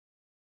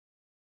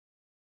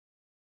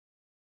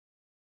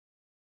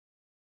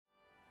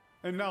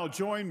And now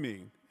join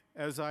me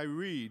as I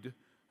read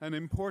an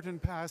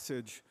important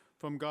passage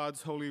from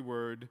God's holy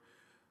word,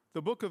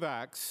 the book of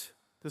Acts,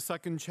 the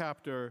second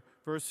chapter,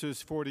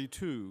 verses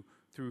 42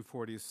 through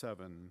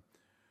 47.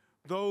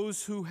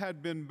 Those who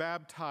had been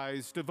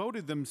baptized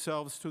devoted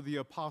themselves to the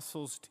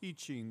apostles'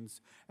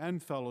 teachings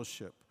and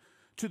fellowship,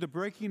 to the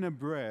breaking of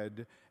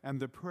bread and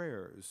the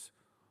prayers.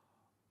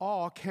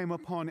 Awe came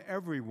upon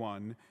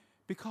everyone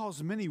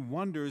because many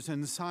wonders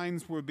and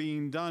signs were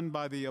being done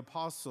by the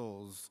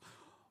apostles.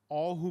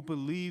 All who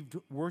believed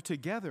were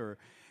together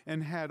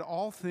and had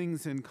all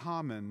things in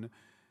common.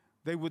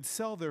 They would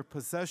sell their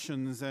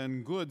possessions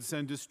and goods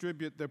and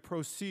distribute the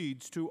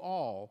proceeds to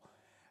all,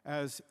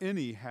 as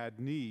any had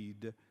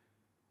need.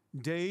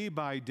 Day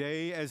by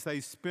day, as they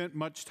spent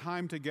much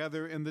time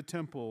together in the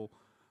temple,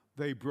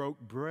 they broke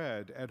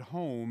bread at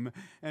home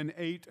and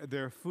ate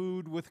their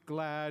food with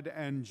glad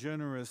and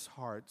generous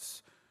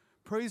hearts,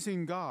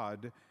 praising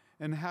God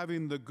and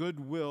having the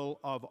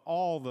goodwill of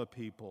all the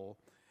people.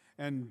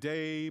 And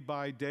day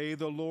by day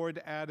the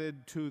Lord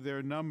added to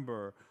their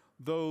number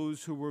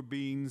those who were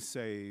being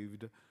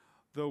saved.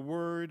 The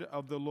word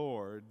of the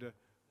Lord.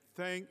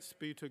 Thanks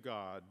be to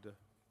God.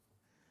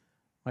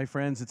 My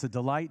friends, it's a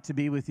delight to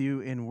be with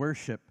you in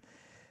worship.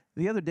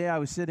 The other day I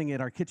was sitting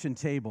at our kitchen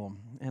table,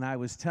 and I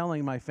was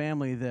telling my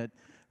family that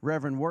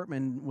Reverend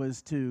Wortman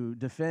was to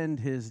defend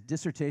his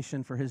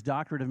dissertation for his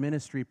Doctorate of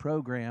Ministry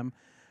program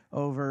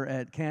over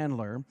at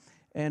Candler.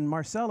 And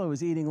Marcella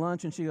was eating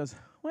lunch, and she goes,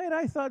 "Wait,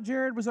 I thought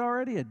Jared was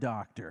already a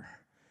doctor."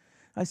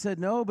 I said,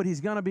 "No, but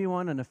he's going to be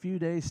one in a few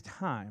days'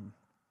 time."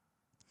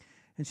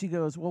 And she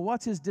goes, "Well,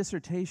 what's his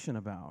dissertation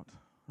about?"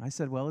 I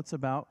said, "Well, it's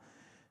about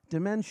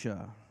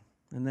dementia."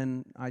 And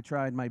then I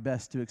tried my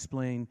best to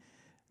explain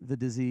the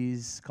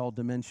disease called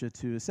dementia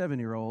to a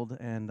 7-year-old,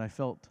 and I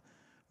felt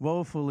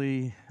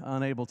woefully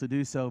unable to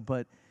do so,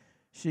 but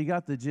she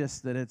got the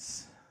gist that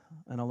it's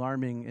an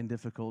alarming and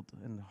difficult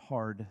and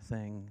hard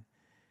thing.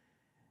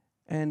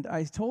 And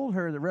I told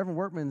her that Reverend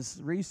Wortman's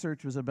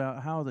research was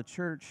about how the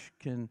church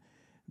can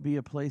be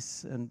a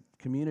place and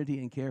community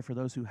and care for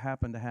those who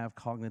happen to have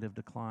cognitive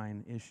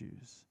decline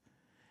issues.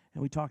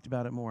 And we talked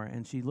about it more,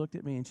 and she looked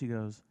at me and she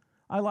goes,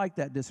 "I like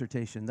that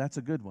dissertation. That's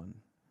a good one."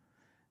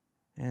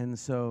 And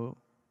so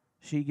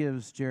she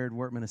gives Jared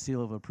Wortman a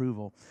seal of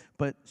approval.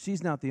 But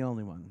she's not the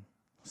only one.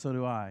 So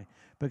do I.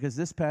 Because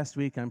this past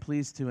week, I'm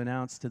pleased to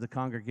announce to the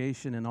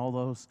congregation and all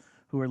those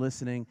who are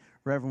listening,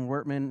 Reverend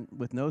Wortman,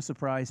 with no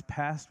surprise,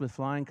 passed with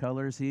flying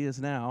colors. He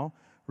is now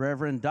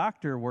Reverend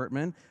Dr.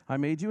 Wortman. I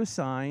made you a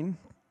sign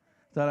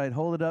that I'd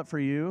hold it up for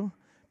you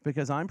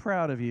because I'm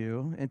proud of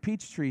you, and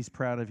Peachtree's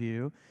proud of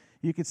you.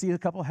 You can see a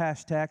couple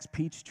hashtags,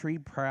 Peachtree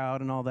Proud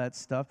and all that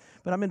stuff.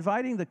 But I'm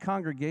inviting the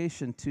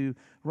congregation to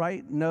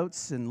write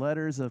notes and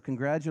letters of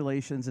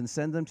congratulations and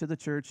send them to the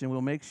church, and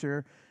we'll make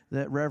sure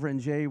that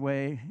Reverend Dr.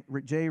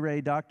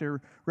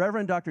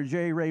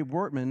 J. Ray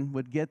Wortman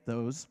would get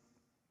those.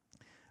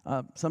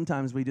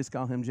 Sometimes we just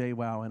call him J.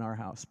 Wow in our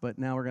house, but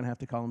now we're going to have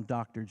to call him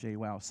Dr. J.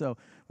 Wow. So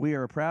we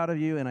are proud of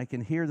you, and I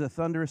can hear the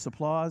thunderous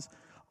applause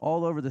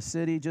all over the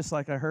city, just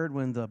like I heard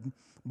when the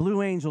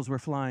Blue Angels were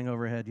flying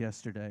overhead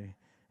yesterday.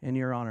 In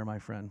your honor, my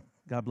friend.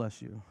 God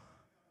bless you.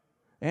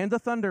 And the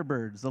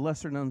Thunderbirds, the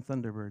lesser-known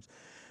Thunderbirds.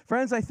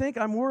 Friends, I think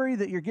I'm worried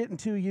that you're getting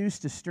too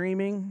used to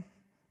streaming,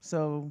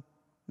 so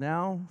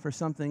now for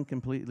something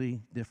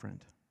completely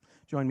different.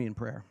 Join me in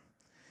prayer.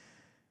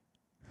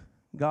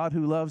 God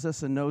who loves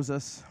us and knows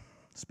us,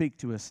 speak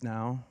to us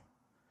now.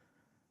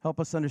 Help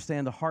us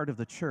understand the heart of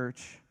the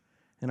church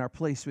and our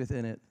place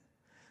within it,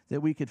 that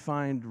we could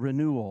find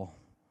renewal,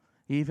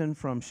 even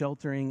from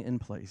sheltering in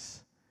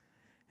place.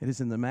 It is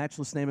in the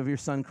matchless name of your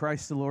Son,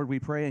 Christ the Lord, we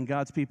pray, and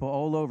God's people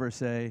all over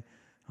say,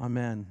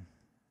 Amen.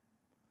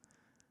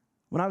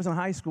 When I was in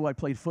high school, I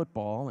played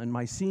football, and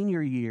my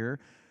senior year,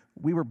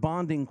 we were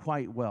bonding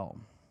quite well.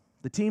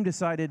 The team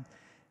decided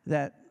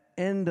that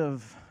end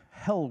of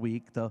Hell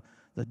Week, the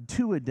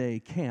two-a-day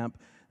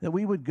camp, that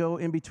we would go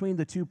in between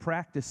the two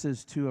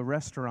practices to a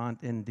restaurant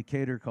in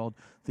Decatur called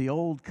the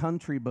Old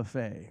Country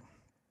Buffet.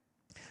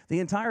 The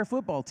entire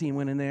football team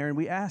went in there, and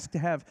we asked to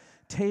have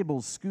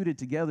tables scooted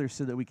together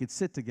so that we could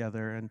sit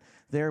together. And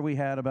there we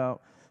had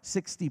about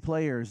 60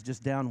 players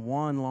just down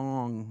one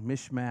long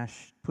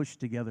mishmash,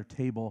 pushed-together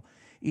table,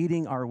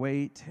 eating our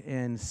weight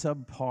in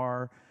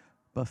subpar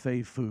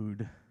buffet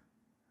food.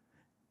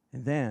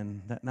 And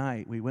then, that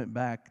night, we went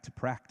back to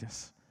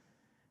practice.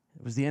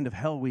 It was the end of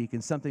Hell Week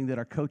and something that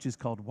our coaches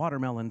called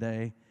Watermelon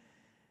Day.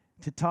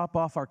 To top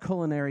off our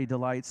culinary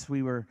delights,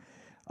 we were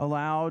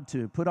allowed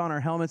to put on our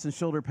helmets and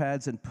shoulder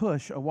pads and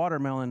push a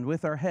watermelon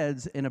with our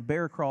heads in a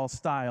bear crawl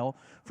style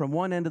from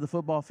one end of the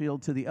football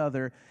field to the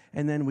other,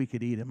 and then we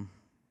could eat them.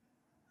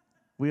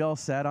 We all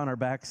sat on our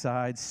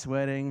backsides,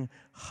 sweating,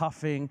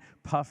 huffing,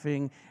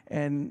 puffing,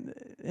 and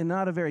in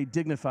not a very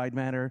dignified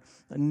manner,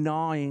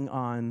 gnawing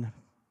on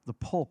the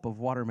pulp of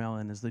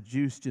watermelon as the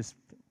juice just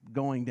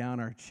going down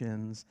our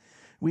chins.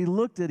 We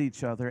looked at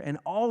each other and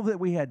all that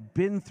we had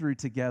been through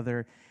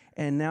together,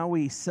 and now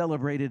we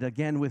celebrated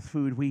again with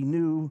food. We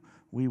knew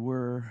we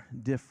were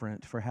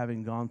different for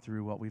having gone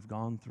through what we've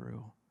gone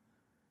through.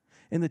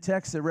 In the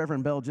text that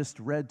Reverend Bell just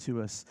read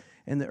to us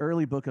in the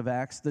early book of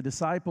Acts, the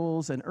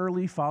disciples and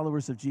early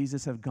followers of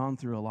Jesus have gone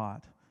through a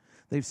lot.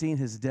 They've seen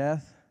his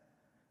death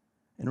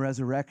and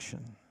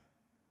resurrection.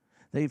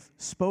 They've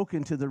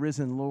spoken to the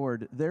risen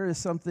Lord. There is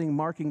something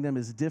marking them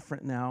as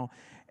different now,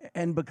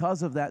 and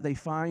because of that, they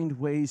find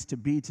ways to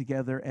be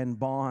together and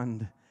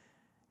bond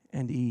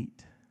and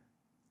eat.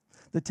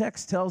 The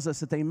text tells us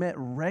that they met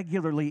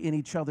regularly in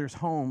each other's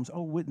homes.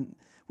 Oh, wouldn't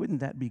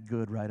that be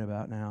good right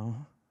about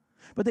now?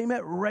 But they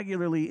met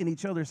regularly in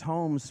each other's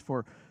homes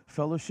for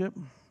fellowship,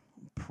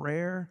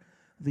 prayer,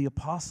 the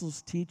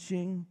apostles'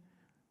 teaching,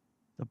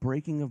 the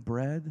breaking of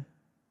bread.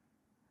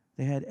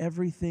 They had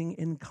everything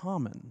in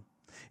common.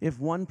 If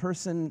one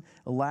person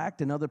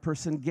lacked, another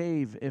person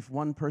gave. If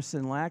one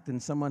person lacked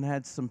and someone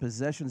had some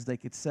possessions they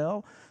could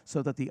sell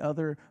so that the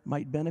other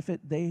might benefit,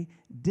 they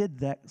did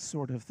that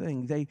sort of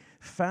thing. They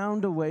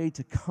found a way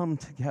to come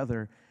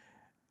together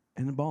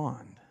and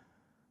bond.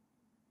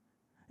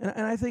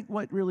 And I think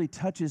what really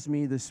touches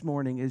me this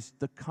morning is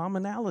the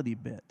commonality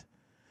bit,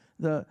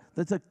 the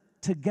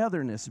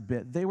togetherness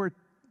bit. They were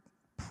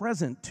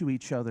present to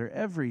each other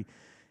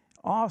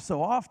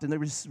so often. They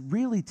were just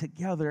really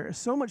together,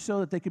 so much so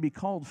that they could be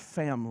called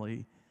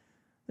family.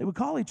 They would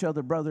call each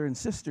other brother and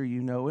sister,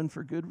 and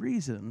for good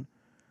reason.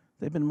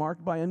 They've been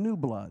marked by a new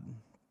blood.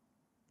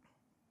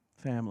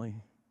 Family.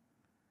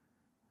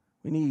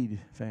 We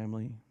need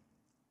family.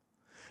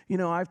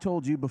 I've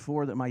told you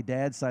before that my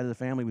dad's side of the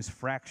family was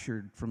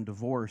fractured from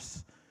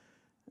divorce,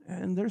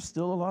 and there's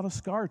still a lot of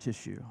scar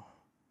tissue.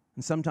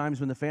 And sometimes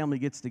when the family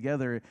gets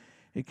together,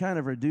 it kind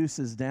of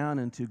reduces down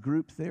into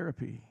group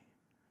therapy.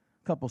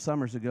 A couple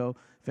summers ago,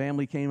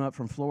 family came up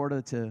from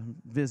Florida to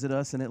visit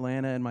us in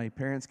Atlanta, and my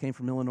parents came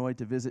from Illinois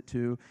to visit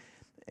too.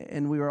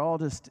 And we were all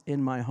just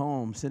in my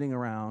home sitting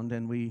around,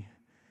 and we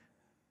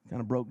kind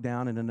of broke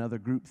down in another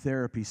group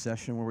therapy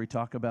session where we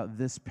talk about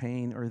this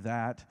pain or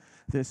that,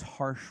 this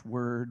harsh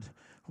word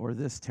or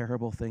this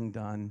terrible thing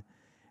done.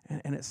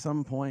 And at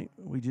some point,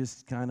 we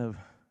just kind of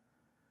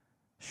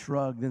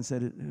shrugged and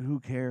said,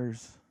 who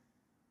cares?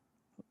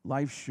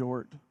 Life's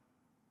short.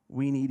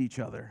 We need each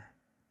other.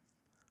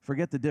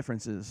 Forget the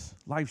differences.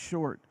 Life's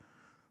short.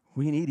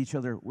 We need each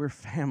other. We're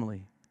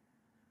family.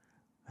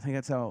 I think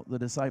that's how the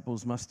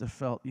disciples must have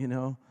felt,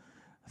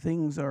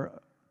 Things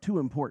are too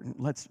important.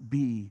 Let's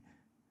be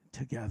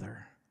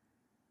together.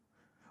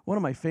 One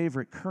of my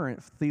favorite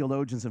current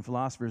theologians and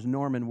philosophers,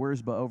 Norman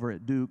Wirzba over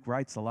at Duke,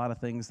 writes a lot of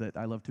things that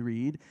I love to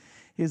read.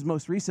 His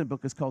most recent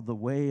book is called The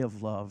Way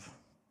of Love.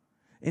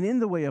 And in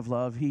The Way of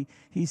Love, he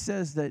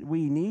says that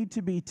we need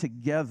to be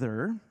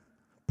together,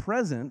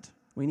 present.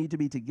 We need to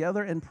be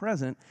together and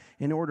present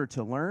in order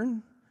to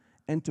learn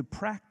and to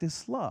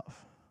practice love.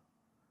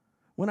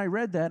 When I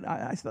read that,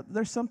 I thought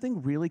there's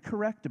something really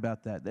correct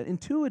about that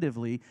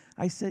intuitively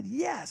I said,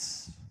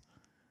 yes.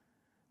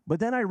 But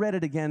then I read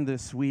it again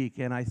this week,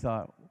 and I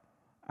thought,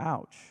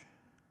 ouch.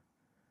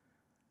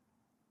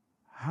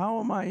 How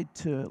am I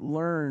to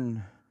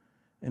learn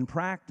and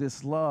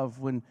practice love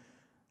when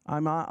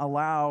I'm not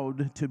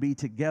allowed to be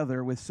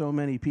together with so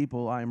many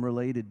people I'm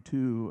related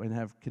to and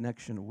have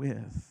connection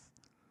with?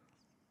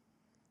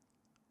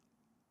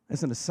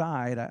 As an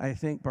aside, I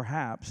think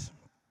perhaps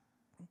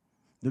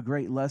the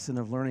great lesson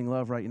of learning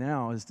love right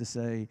now is to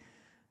say,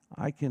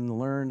 I can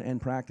learn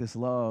and practice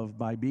love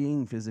by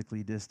being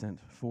physically distant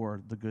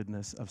for the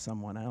goodness of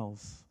someone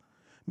else.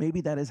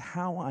 Maybe that is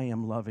how I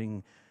am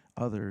loving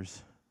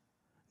others,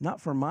 not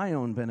for my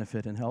own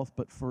benefit and health,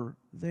 but for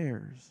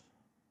theirs.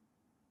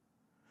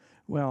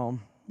 Well,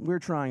 we're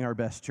trying our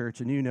best,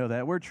 church, and you know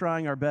that. We're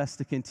trying our best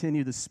to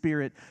continue the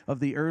spirit of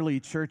the early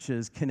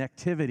church's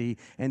connectivity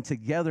and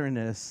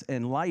togetherness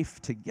and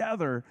life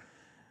together.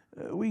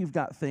 We've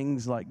got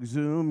things like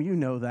Zoom, you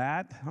know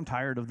that. I'm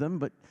tired of them,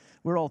 but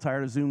we're all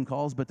tired of Zoom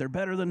calls, but they're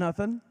better than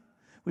nothing.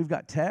 We've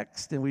got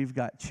text, and we've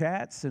got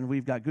chats, and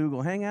we've got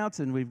Google Hangouts,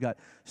 and we've got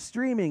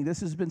streaming.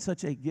 This has been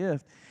such a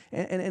gift.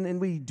 And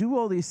we do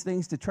all these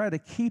things to try to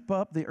keep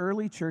up the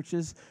early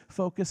church's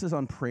focuses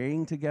on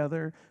praying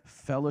together,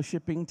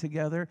 fellowshipping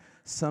together,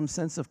 some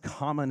sense of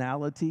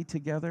commonality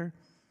together.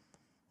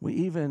 We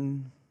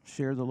even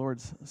share the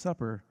Lord's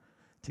Supper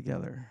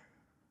together.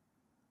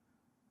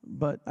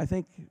 But I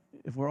think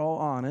if we're all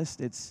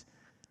honest, it's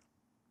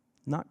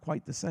not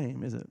quite the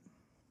same, is it?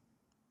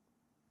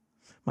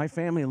 My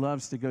family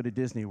loves to go to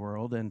Disney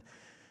World, and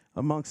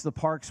amongst the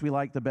parks we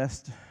like the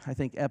best, I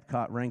think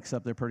Epcot ranks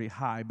up there pretty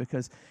high,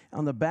 because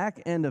on the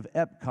back end of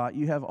Epcot,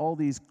 you have all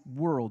these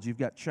worlds. You've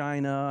got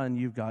China, and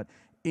you've got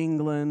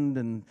England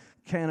and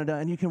Canada,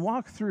 and you can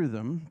walk through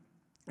them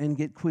and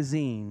get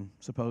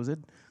supposed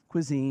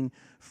cuisine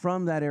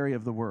from that area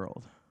of the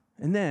world.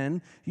 And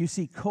then you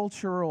see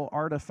cultural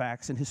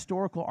artifacts and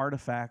historical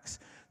artifacts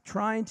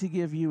trying to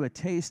give you a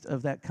taste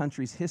of that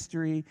country's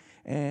history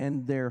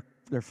and their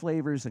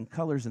flavors and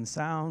colors and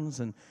sounds,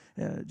 and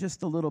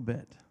just a little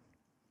bit.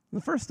 The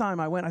first time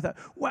I went, I thought,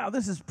 wow,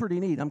 this is pretty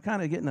neat. I'm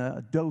kind of getting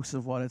a dose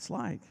of what it's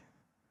like.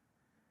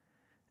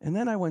 And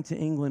then I went to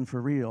England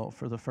for real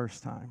for the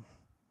first time.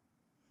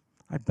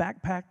 I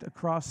backpacked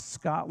across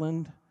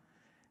Scotland,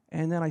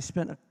 and then I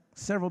spent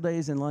several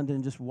days in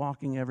London just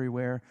walking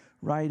everywhere,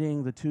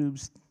 riding the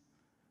tubes,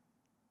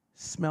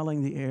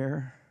 smelling the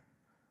air,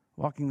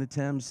 walking the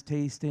Thames,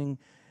 tasting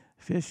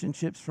fish and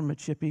chips from a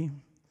chippy.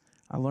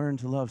 I learned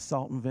to love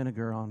salt and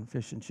vinegar on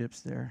fish and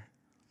chips there.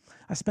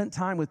 I spent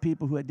time with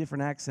people who had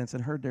different accents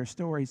and heard their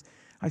stories.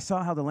 I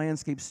saw how the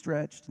landscape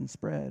stretched and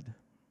spread.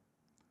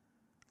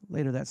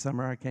 Later that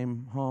summer, I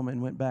came home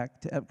and went back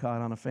to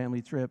Epcot on a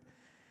family trip,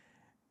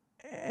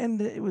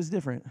 and it was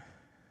different.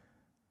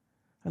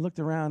 I looked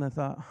around and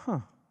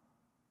thought,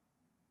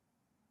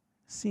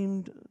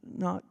 seemed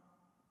not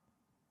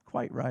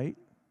quite right,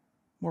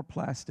 more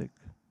plastic,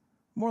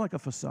 more like a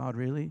facade,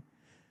 really,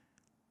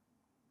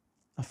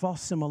 a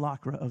false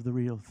simulacra of the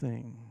real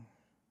thing.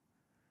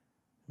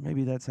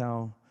 Maybe that's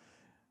how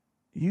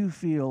you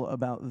feel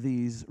about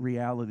these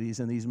realities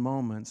and these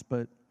moments,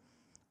 but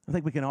I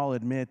think we can all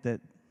admit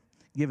that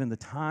given the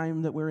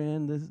time that we're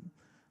in,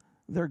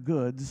 they're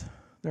goods,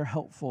 they're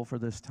helpful for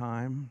this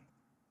time.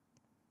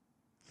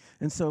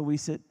 And so we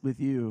sit with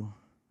you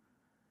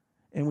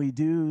and we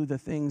do the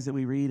things that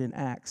we read in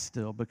Acts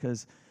still,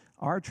 because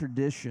our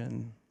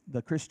tradition,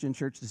 the Christian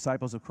Church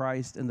Disciples of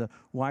Christ and the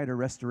wider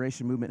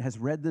Restoration Movement, has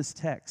read this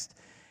text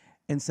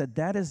and said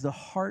that is the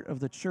heart of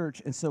the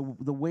church. And so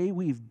the way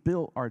we've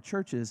built our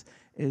churches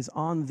is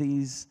on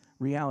these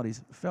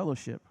realities: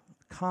 fellowship,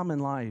 common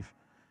life,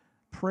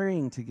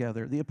 praying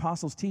together, the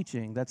apostles'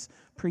 teaching, that's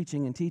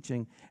preaching and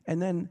teaching,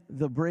 and then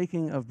the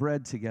breaking of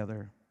bread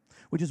together,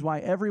 which is why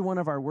every one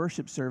of our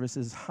worship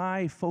services'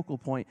 high focal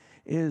point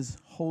is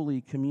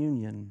Holy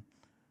Communion.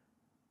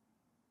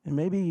 And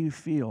maybe you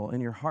feel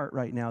in your heart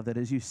right now that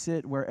as you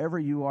sit wherever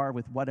you are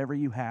with whatever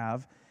you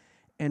have,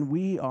 and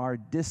we are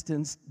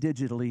distanced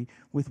digitally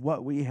with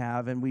what we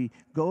have, and we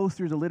go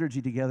through the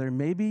liturgy together,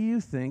 maybe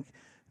you think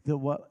that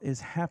what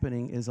is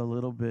happening is a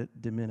little bit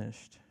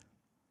diminished.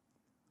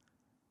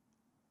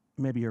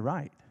 Maybe you're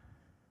right.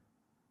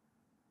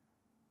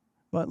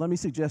 But let me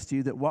suggest to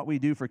you that what we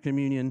do for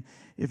communion,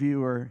 if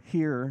you are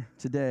here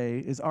today,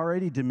 is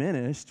already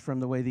diminished from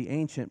the way the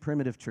ancient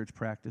primitive church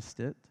practiced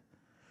it.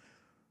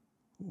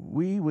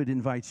 We would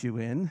invite you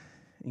in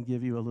and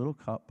give you a little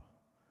cup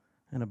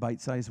and a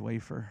bite-sized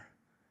wafer.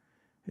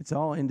 It's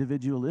all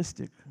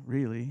individualistic,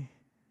 really.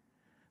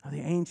 Now,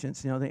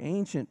 the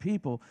ancient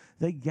people,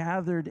 they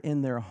gathered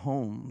in their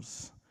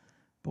homes.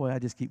 Boy, I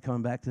just keep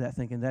coming back to that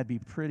thinking that'd be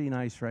pretty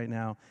nice right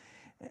now.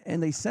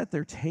 And they set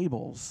their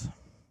tables.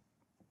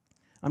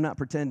 I'm not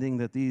pretending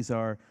that these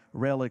are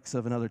relics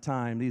of another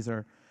time. These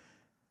are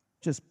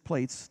just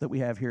plates that we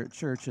have here at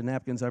church and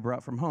napkins I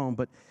brought from home.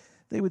 But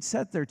they would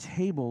set their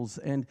tables,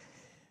 and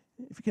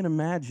if you can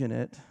imagine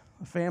it,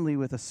 a family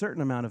with a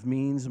certain amount of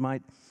means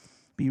might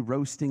be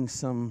roasting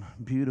some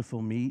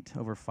beautiful meat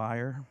over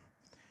fire,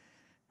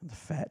 the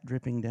fat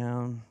dripping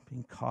down,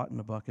 being caught in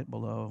a bucket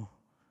below.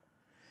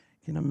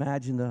 You can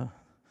imagine the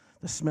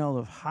smell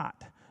of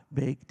hot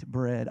baked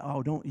bread.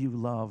 Oh, don't you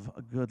love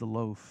a good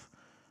loaf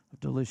of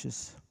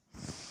delicious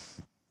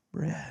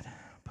bread?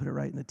 Put it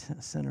right in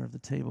the center of the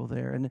table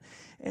there. And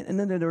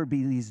then there would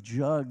be these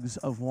jugs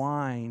of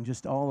wine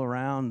just all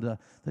around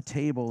the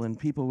table, and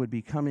people would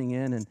be coming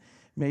in and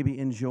maybe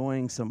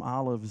enjoying some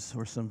olives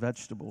or some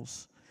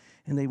vegetables.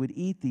 And they would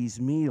eat these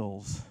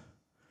meals.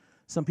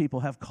 Some people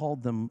have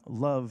called them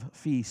love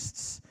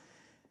feasts.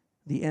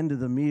 The end of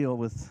the meal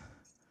with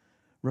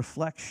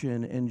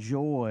reflection and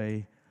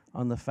joy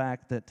on the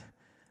fact that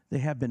they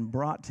have been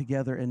brought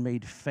together and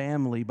made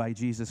family by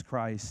Jesus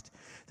Christ,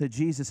 that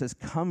Jesus has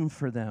come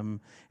for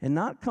them and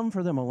not come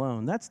for them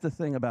alone. That's the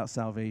thing about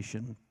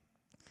salvation.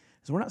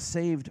 Is we're not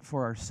saved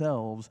for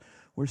ourselves,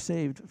 we're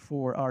saved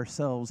for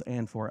ourselves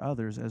and for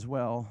others as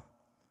well.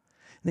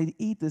 They'd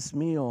eat this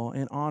meal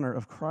in honor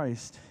of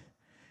Christ,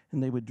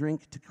 and they would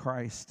drink to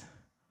Christ.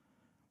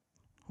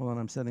 Hold on,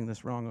 I'm setting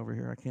this wrong over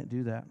here. I can't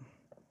do that.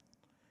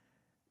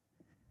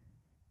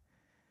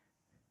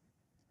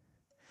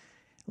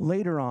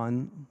 Later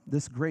on,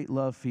 this great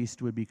love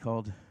feast would be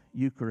called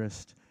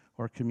Eucharist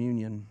or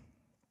communion.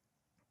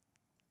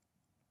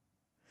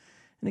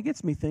 And it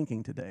gets me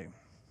thinking today.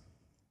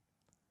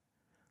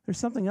 There's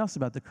something else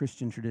about the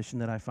Christian tradition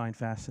that I find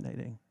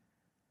fascinating.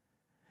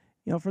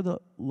 You know, for the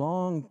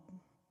long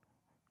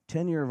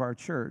tenure of our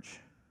church,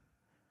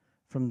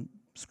 from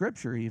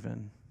Scripture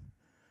even,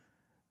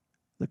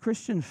 the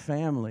Christian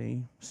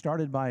family,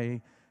 started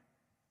by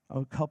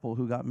a couple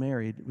who got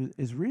married,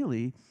 is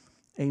really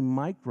a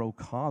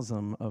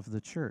microcosm of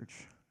the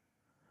church,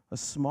 a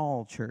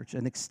small church,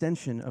 an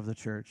extension of the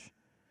church.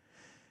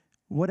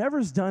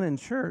 Whatever's done in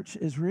church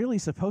is really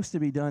supposed to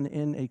be done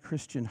in a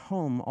Christian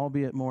home,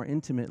 albeit more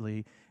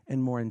intimately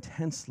and more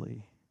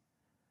intensely.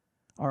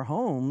 Our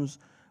homes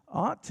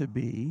ought to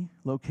be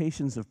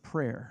locations of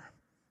prayer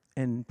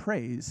and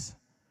praise.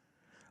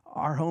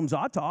 Our homes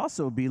ought to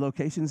also be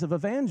locations of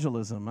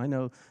evangelism. I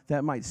know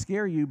that might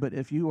scare you, but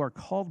if you are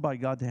called by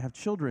God to have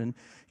children,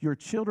 your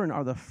children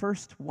are the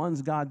first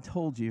ones God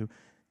told you,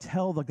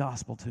 tell the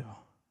gospel to.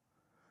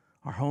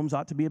 Our homes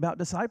ought to be about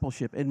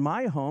discipleship. In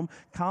my home,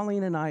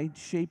 Colleen and I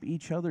shape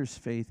each other's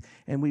faith,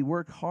 and we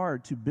work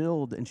hard to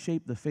build and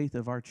shape the faith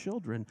of our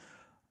children.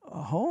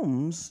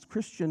 Homes,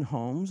 Christian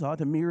homes, ought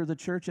to mirror the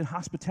church in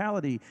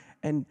hospitality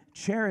and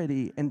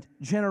charity and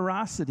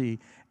generosity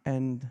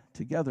and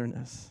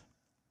togetherness.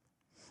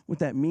 What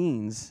that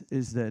means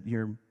is that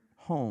your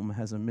home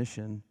has a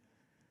mission.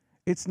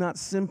 It's not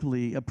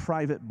simply a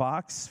private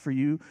box for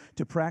you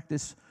to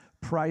practice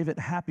private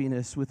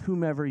happiness with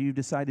whomever you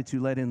decided to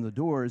let in the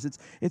doors.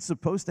 It's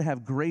supposed to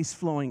have grace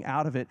flowing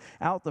out of it,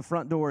 out the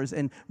front doors,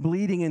 and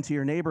bleeding into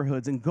your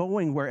neighborhoods and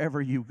going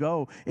wherever you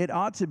go. It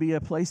ought to be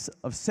a place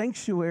of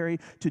sanctuary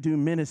to do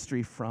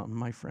ministry from,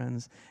 my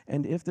friends.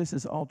 And if this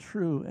is all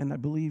true, and I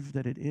believe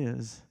that it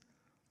is,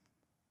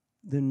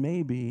 then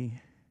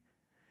maybe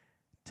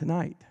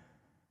tonight,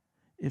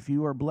 if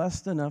you are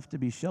blessed enough to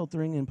be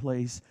sheltering in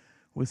place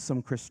with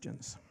some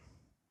Christians,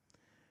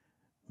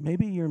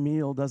 maybe your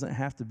meal doesn't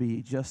have to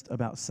be just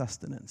about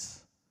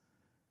sustenance.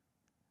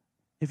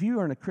 If you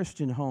are in a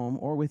Christian home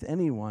or with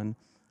anyone,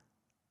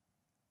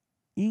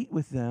 eat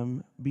with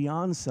them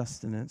beyond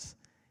sustenance.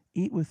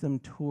 Eat with them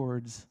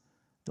towards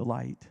the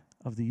light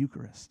of the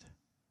Eucharist.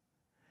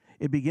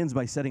 It begins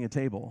by setting a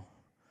table.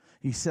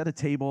 You set a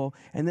table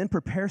and then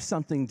prepare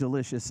something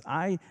delicious.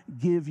 I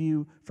give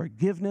you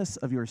forgiveness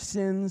of your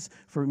sins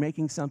for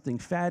making something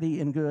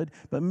fatty and good,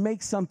 but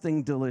make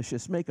something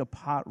delicious. Make a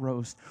pot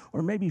roast,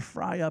 or maybe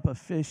fry up a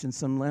fish in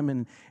some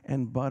lemon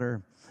and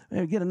butter.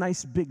 Maybe get a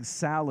nice big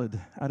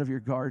salad out of your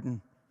garden.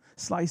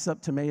 Slice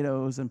up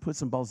tomatoes and put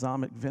some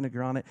balsamic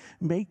vinegar on it.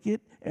 Make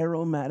it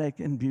aromatic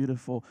and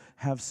beautiful.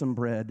 Have some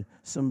bread,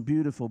 some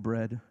beautiful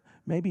bread.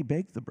 Maybe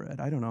bake the bread.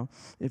 I don't know.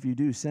 If you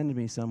do, send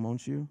me some,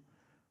 won't you?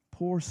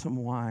 Pour some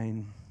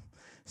wine.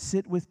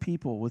 Sit with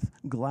people with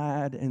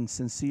glad and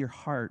sincere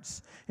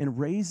hearts and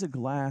raise a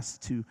glass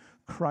to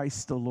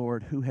Christ the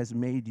Lord, who has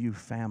made you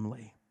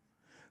family,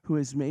 who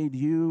has made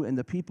you and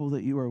the people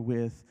that you are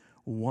with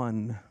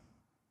one.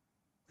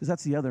 Because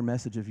that's the other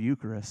message of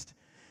Eucharist,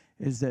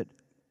 is that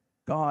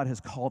God has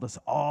called us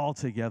all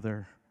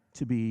together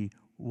to be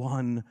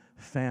one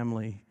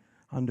family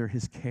under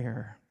his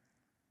care.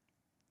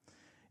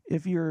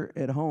 If you're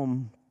at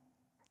home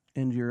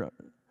and you're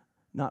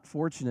not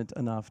fortunate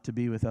enough to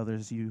be with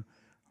others, you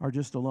are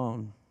just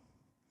alone,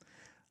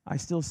 I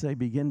still say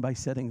begin by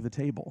setting the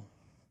table.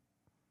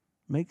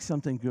 Make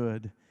something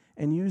good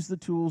and use the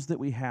tools that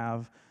we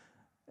have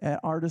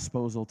at our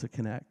disposal to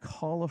connect.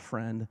 Call a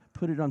friend,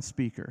 put it on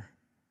speaker,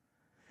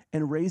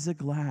 and raise a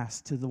glass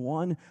to the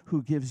one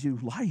who gives you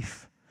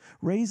life.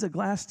 Raise a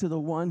glass to the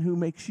one who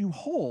makes you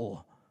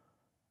whole.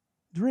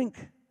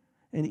 Drink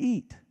and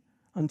eat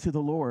unto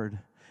the Lord,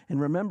 and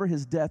remember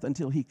his death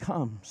until he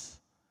comes.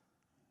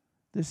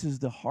 This is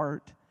the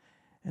heart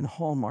and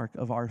hallmark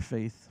of our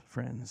faith,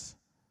 friends.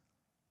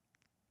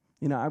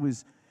 You know, I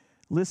was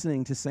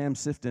listening to Sam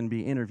Sifton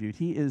be interviewed.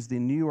 He is the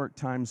New York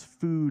Times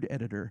food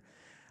editor.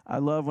 I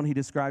love when he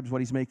describes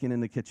what he's making in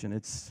the kitchen.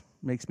 It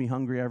makes me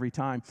hungry every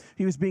time.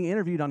 He was being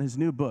interviewed on his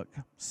new book,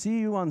 See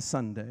You on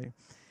Sunday.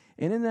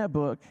 And in that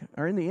book,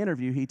 or in the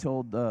interview, he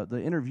told the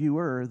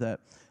interviewer that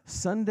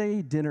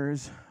Sunday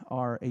dinners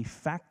are a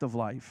fact of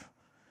life.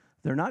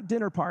 They're not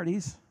dinner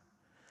parties.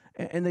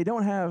 And they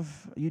don't have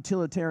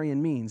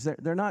utilitarian means.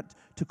 They're not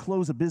to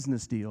close a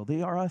business deal.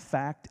 They are a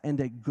fact and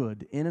a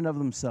good in and of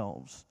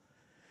themselves.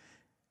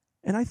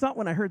 And I thought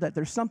when I heard that,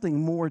 there's something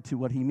more to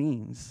what he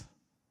means.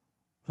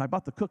 So I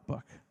bought the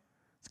cookbook.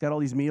 It's got all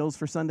these meals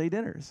for Sunday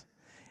dinners.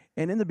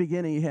 And in the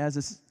beginning, he has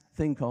this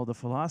thing called The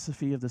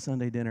Philosophy of the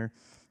Sunday Dinner.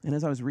 And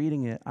as I was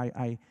reading it,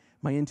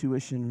 my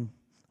intuition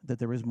that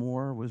there was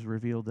more was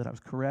revealed that I was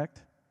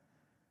correct.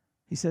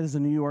 He says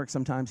in New York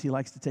sometimes he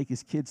likes to take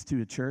his kids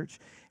to a church,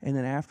 and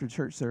then after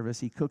church service,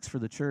 he cooks for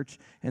the church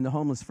and the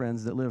homeless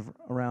friends that live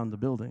around the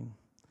building.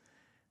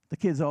 The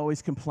kids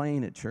always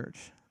complain at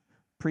church.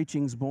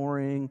 Preaching's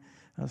boring,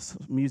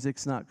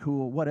 music's not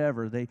cool,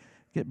 whatever. They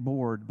get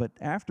bored. But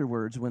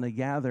afterwards, when they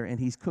gather and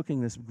he's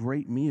cooking this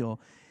great meal,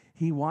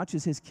 he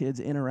watches his kids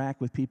interact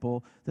with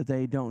people that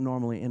they don't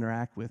normally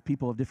interact with,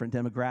 people of different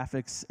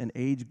demographics and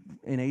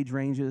age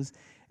ranges.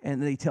 And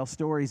they tell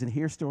stories and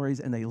hear stories,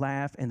 and they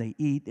laugh, and they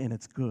eat, and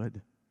it's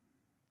good.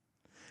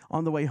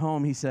 On the way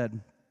home, he said,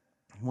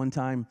 one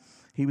time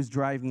he was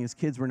driving, his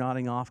kids were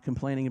nodding off,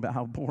 complaining about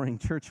how boring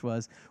church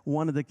was.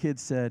 One of the kids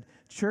said,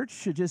 church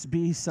should just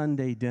be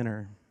Sunday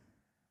dinner.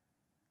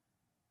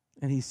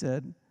 And he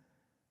said,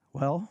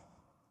 well,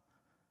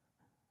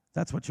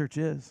 that's what church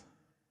is.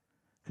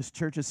 Because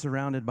church is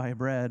surrounded by a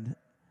bread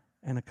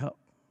and a cup.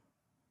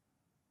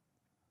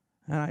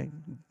 And I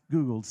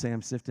Googled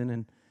Sam Sifton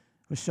and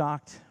was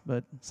shocked,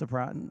 but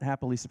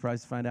happily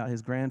surprised to find out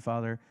his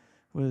grandfather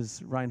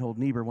was Reinhold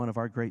Niebuhr, one of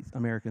our great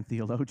American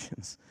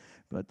theologians.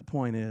 But the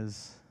point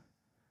is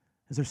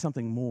there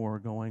something more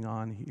going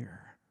on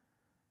here?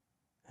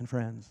 And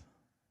friends,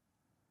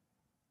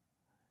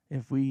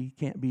 if we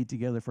can't be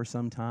together for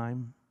some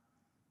time,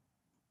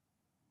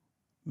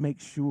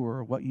 make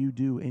sure what you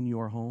do in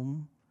your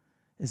home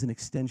is an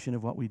extension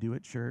of what we do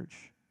at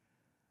church.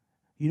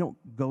 You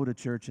don't go to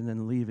church and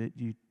then leave it.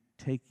 You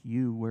take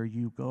you where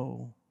you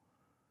go.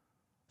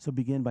 So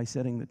begin by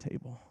setting the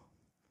table.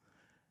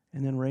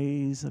 And then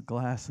raise a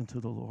glass unto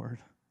the Lord.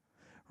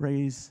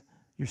 Raise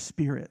your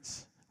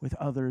spirits with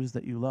others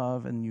that you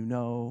love and you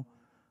know,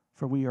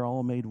 for we are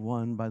all made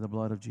one by the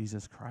blood of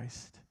Jesus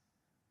Christ.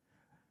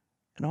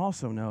 And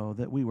also know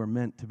that we were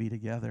meant to be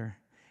together,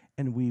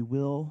 and we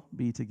will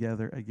be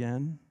together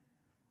again.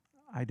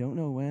 I don't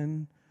know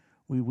when.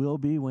 We will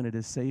be when it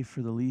is safe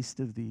for the least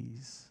of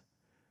these.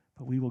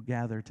 But we will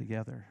gather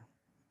together,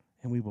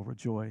 and we will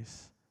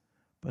rejoice.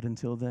 But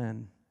until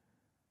then,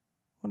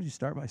 why don't you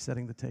start by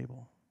setting the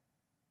table?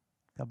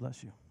 God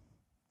bless you.